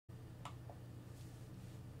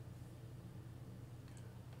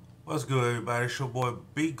What's good, everybody? It's your boy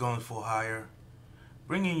Big Guns for Hire,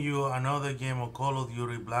 bringing you another game of Call of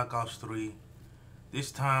Duty Black Ops 3.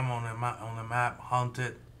 This time on the map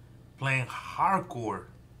Hunted, playing Hardcore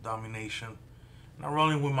Domination. Not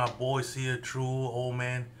rolling with my boys here, True, Old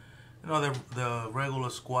Man. You know the regular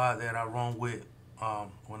squad that I run with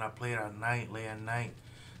when I play at night, late at night.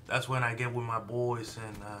 That's when I get with my boys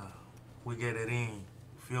and we get it in.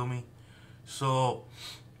 Feel me? So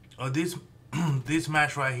this this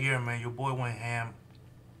match right here, man, your boy went ham.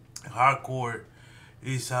 Hardcore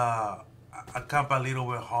is I camp a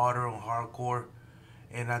little bit harder on hardcore,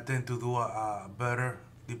 and I tend to do better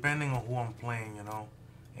depending on who I'm playing, and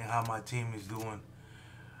how my team is doing.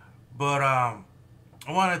 But I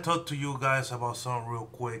want to talk to you guys about something real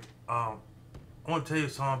quick. I want to tell you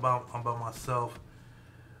something about myself.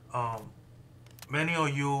 Um, Many of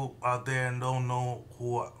you out there don't know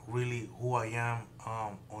who I am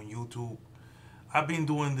on YouTube. I've been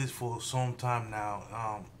doing this for some time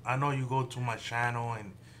now. I know you go to my channel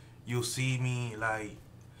and you see me like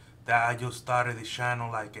that. I just started this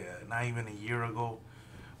channel like not even a year ago,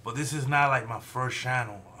 but this is not like my first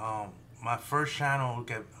channel. My first channel,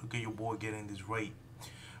 look at your boy getting this rate.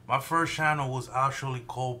 My first channel was actually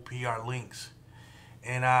called PR Links,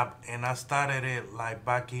 and I started it like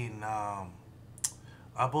back in I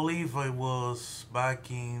believe it was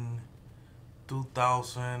back in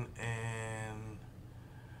 2000 and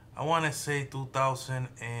I want to say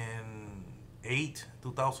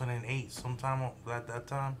 2008, sometime at that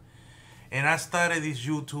time. And I started this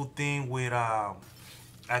YouTube thing with a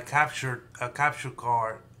capture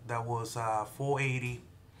card that was 480,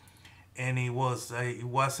 and it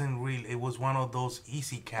wasn't real. It was one of those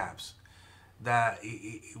easy caps that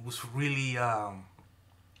it was really uh,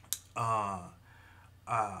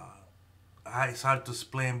 it's hard to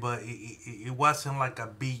explain, but it wasn't like a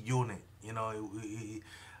big unit.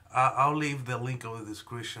 I'll leave the link in the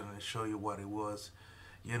description and show you what it was.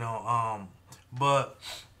 But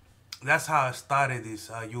that's how I started this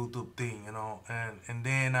YouTube thing. And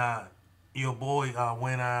then your boy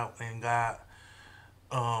went out and got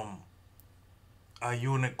a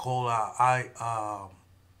unit called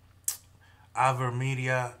Aver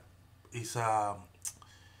Media. It's HD.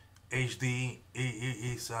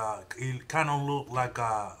 It kind of look like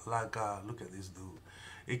look at this dude.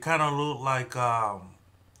 It kind of looked like a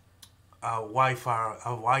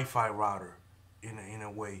Wi-Fi router in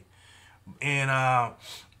a way, and I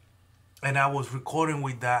was recording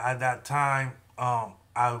with that at that time.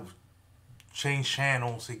 I changed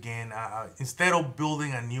channels again. Instead of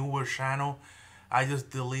building a newer channel, I just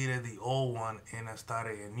deleted the old one and I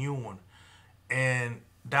started a new one, and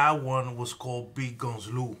that one was called Big Guns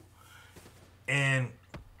Lou. And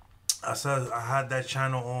I had that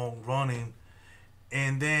channel on running,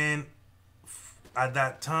 and then at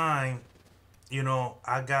that time,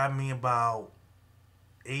 I got me about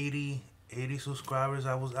 80 subscribers.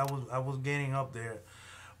 I was getting up there,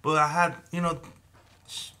 but I had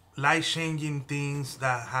life changing things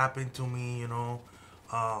that happened to me.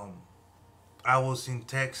 I was in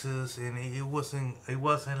Texas, and it wasn't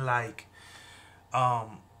like I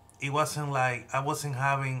wasn't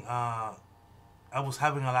having I was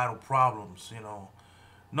having a lot of problems.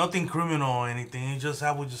 Nothing criminal or anything.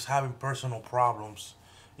 I was just having personal problems.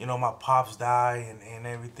 My pops died and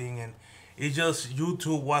everything, and it just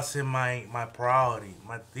YouTube wasn't my priority,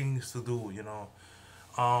 my things to do.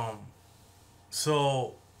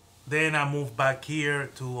 So then I moved back here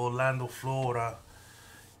to Orlando, Florida,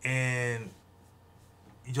 and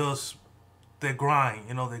just the grind,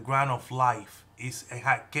 the grind of life it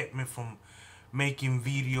had kept me from making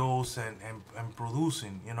videos and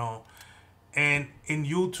producing, and in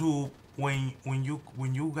YouTube, when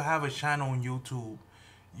you have a channel on YouTube,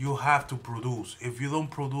 you have to produce. If you don't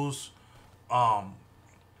produce videos,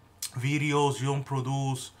 you don't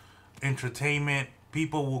produce entertainment,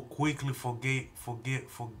 people will quickly forget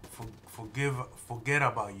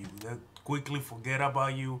about you. They quickly forget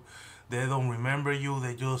about you. They don't remember you.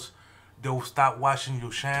 They'll stop watching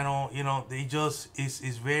your channel.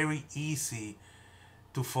 It's very easy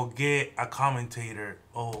to forget a commentator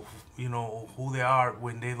of who they are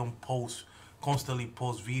when they don't constantly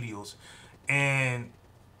post videos. And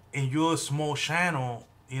in your small channel,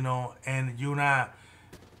 and you're not,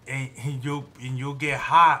 and you get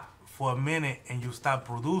hot for a minute and you stop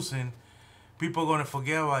producing, people are gonna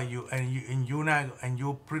forget about you, and you're not, and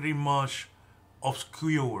you're pretty much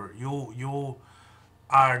obscure. You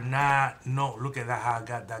are not, no, look at that, how I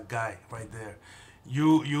got that guy right there.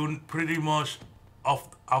 You pretty much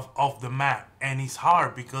off the map, and it's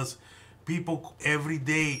hard because people every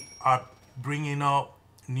day are bringing up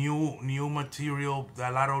new material,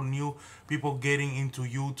 a lot of new people getting into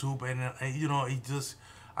YouTube, and you know, it's just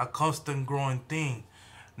a constant growing thing.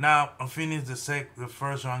 Now I'm finished the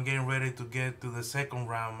first round. I'm getting ready to get to the second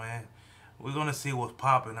round, man. We're gonna see what's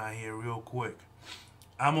popping out here real quick.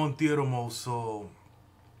 I'm on theater mode, so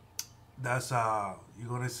that's you're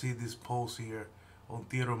gonna see this post here on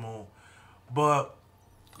theater mode. But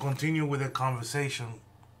continue with the conversation.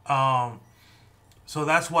 Um, so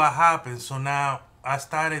that's what happened. So now I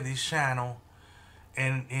started this channel,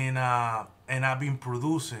 and I've been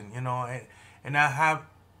producing, you know, and I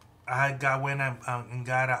got when I and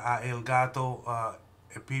got a Elgato a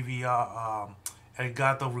PVR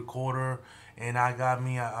Elgato recorder, and I got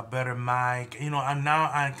me a better mic, you know, and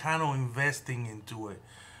now I'm kind of investing into it.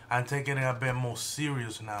 I'm taking it a bit more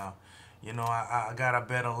serious now. You know, I got a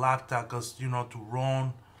better laptop because, you know, to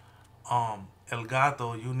run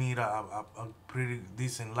Elgato, you need a pretty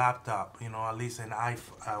decent laptop, you know, at least an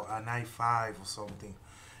i5 or something,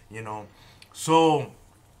 you know. So,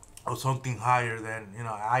 or something higher than, you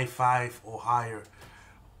know, i5 or higher,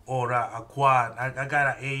 or a quad. I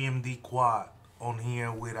got an AMD quad on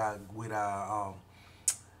here with a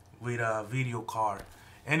video card.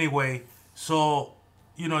 Anyway, so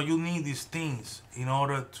you know, you need these things in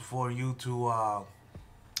order for you to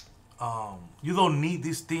you don't need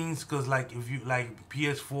these things, because like if you like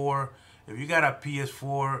PS4, if you got a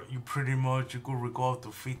PS4, you pretty much you could record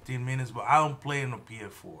to 15 minutes. But I don't play on the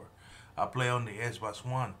PS4. I play on the Xbox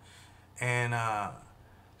One, and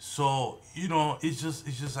so you know, it's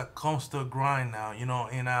just a constant grind now, you know,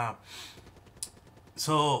 and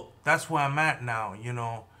so that's where I'm at now, you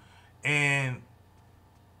know, and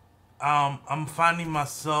I'm finding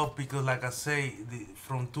myself, because like I say,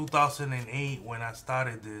 from 2008 when I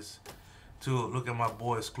started this, to look at my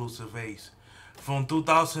boy Exclusive Ace, from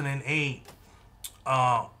 2008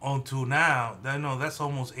 until now, that's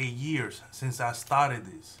almost 8 years since I started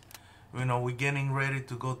this. You know, we're getting ready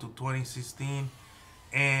to go to 2016,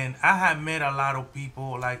 and I have met a lot of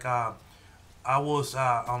people. Like I was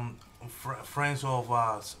friends of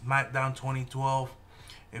SmackDown 2012.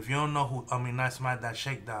 If you don't know who, I mean, not SmackDown,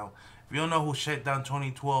 Shakedown. If you don't know who Shakedown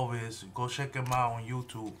 2012 is, go check him out on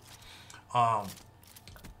YouTube.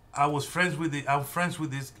 I'm friends with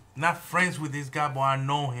this, not friends with this guy, but I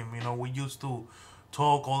know him. You know, we used to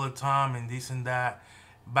talk all the time and this and that.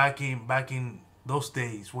 Back in those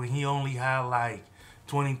days when he only had like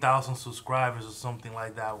 20,000 subscribers or something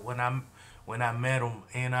like that. When I met him,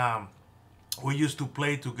 and we used to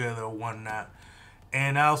play together one night.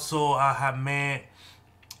 And also I have met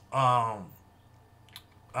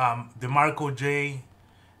the Marco J,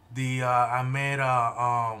 I met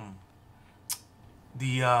a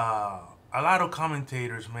lot of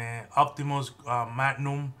commentators, man. Optimus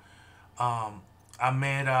Magnum. I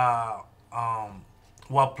met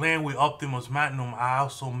while playing with Optimus Magnum, I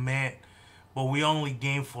also met, but we only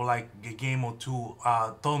game for like a game or two,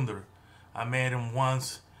 Thunder. I met him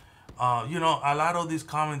once. You know, a lot of these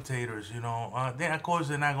commentators, you know, then of course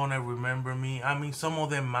they're not gonna remember me. I mean, some of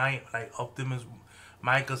them might, like Optimus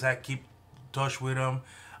might, cause I keep touch with him.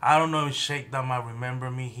 I don't know if Shakedown might remember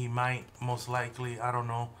me. He might, most likely. I don't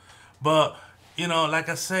know, but you know, like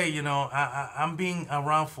I say, you know, I'm being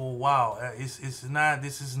around for a while. This is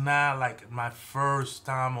not like my first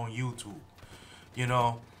time on YouTube, you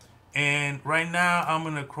know, and right now I'm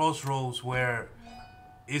in a crossroads where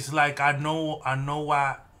it's like I know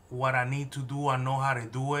what I need to do. I know how to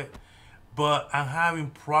do it, but I'm having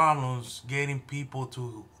problems getting people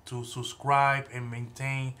to subscribe and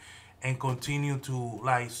maintain and continue to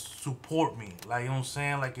like support me. Like, you know what I'm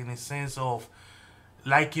saying? Like, in the sense of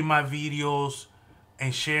liking my videos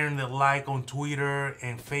and sharing the like on Twitter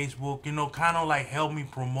and Facebook, you know, kind of like help me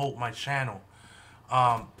promote my channel.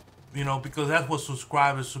 You know, because that's what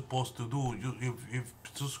subscribers supposed to do. If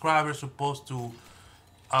subscribers supposed to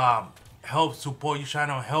help support your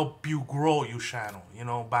channel, help you grow your channel, you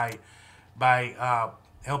know, by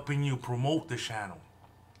helping you promote the channel.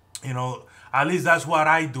 You know, at least that's what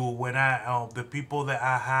I do when the people that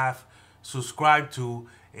I have subscribed to,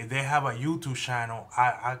 if they have a YouTube channel,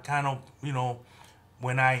 I kind of, you know,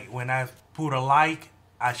 when I put a like,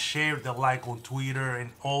 I share the like on Twitter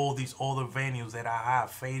and all these other venues that I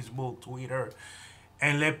have, Facebook, Twitter,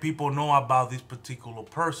 and let people know about this particular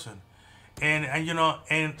person. And you know,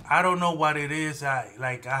 and I don't know what it is. I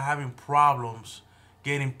having problems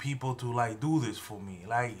getting people to like do this for me.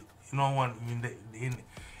 Like, you know,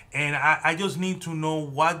 and I just need to know,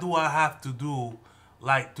 what do I have to do,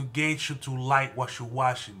 like, to get you to like what you're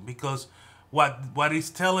watching. Because what it's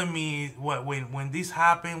telling me, when this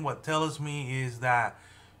happened, what tells me is that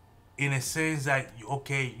in a sense that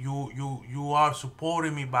okay, you are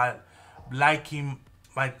supporting me by liking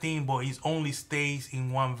my thing, but it only stays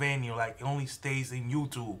in one venue, like it only stays in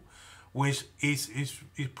YouTube, which is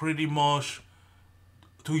pretty much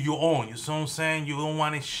to your own. You see what I'm saying? You don't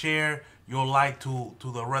want to share your life to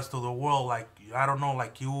the rest of the world. Like I don't know,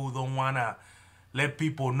 like you don't wanna let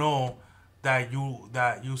people know that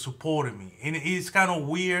you supported me, and it's kind of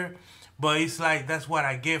weird, but it's like that's what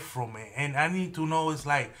I get from it, and I need to know. It's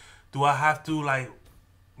like, do I have to like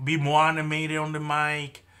be more animated on the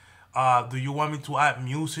mic? Do you want me to add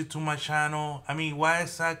music to my channel? I mean, what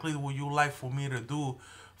exactly would you like for me to do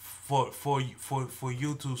for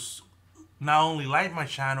you to not only like my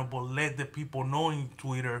channel but let the people know in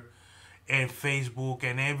Twitter and Facebook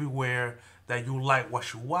and everywhere that you like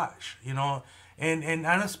what you watch, you know? And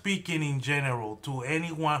I'm speaking in general to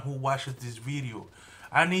anyone who watches this video.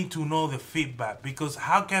 I need to know the feedback, because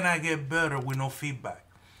how can I get better with no feedback?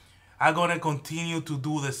 I'm gonna continue to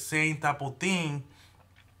do the same type of thing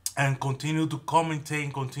and continue to commentate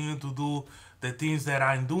and continue to do the things that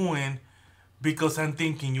I'm doing because I'm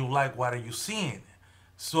thinking you like what are you seeing.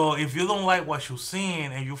 So if you don't like what you're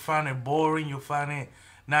seeing and you find it boring, you find it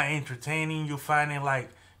not entertaining, you find it like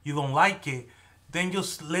you don't like it, then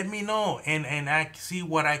just let me know, and I see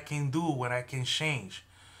what I can do, what I can change.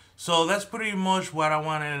 So that's pretty much what I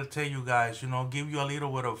wanted to tell you guys, you know, give you a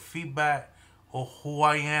little bit of feedback of who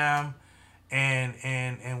I am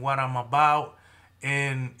and what I'm about,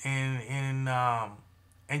 and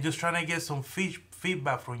just trying to get some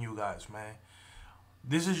feedback from you guys, man.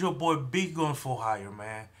 This is your boy Big Gun for Hire,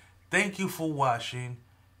 man. Thank you for watching,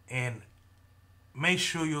 and make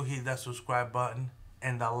sure you hit that subscribe button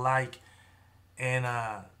and the like, and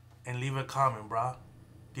leave a comment, bro.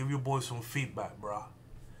 Give your boy some feedback, bro.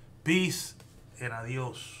 Peace and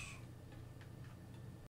adios.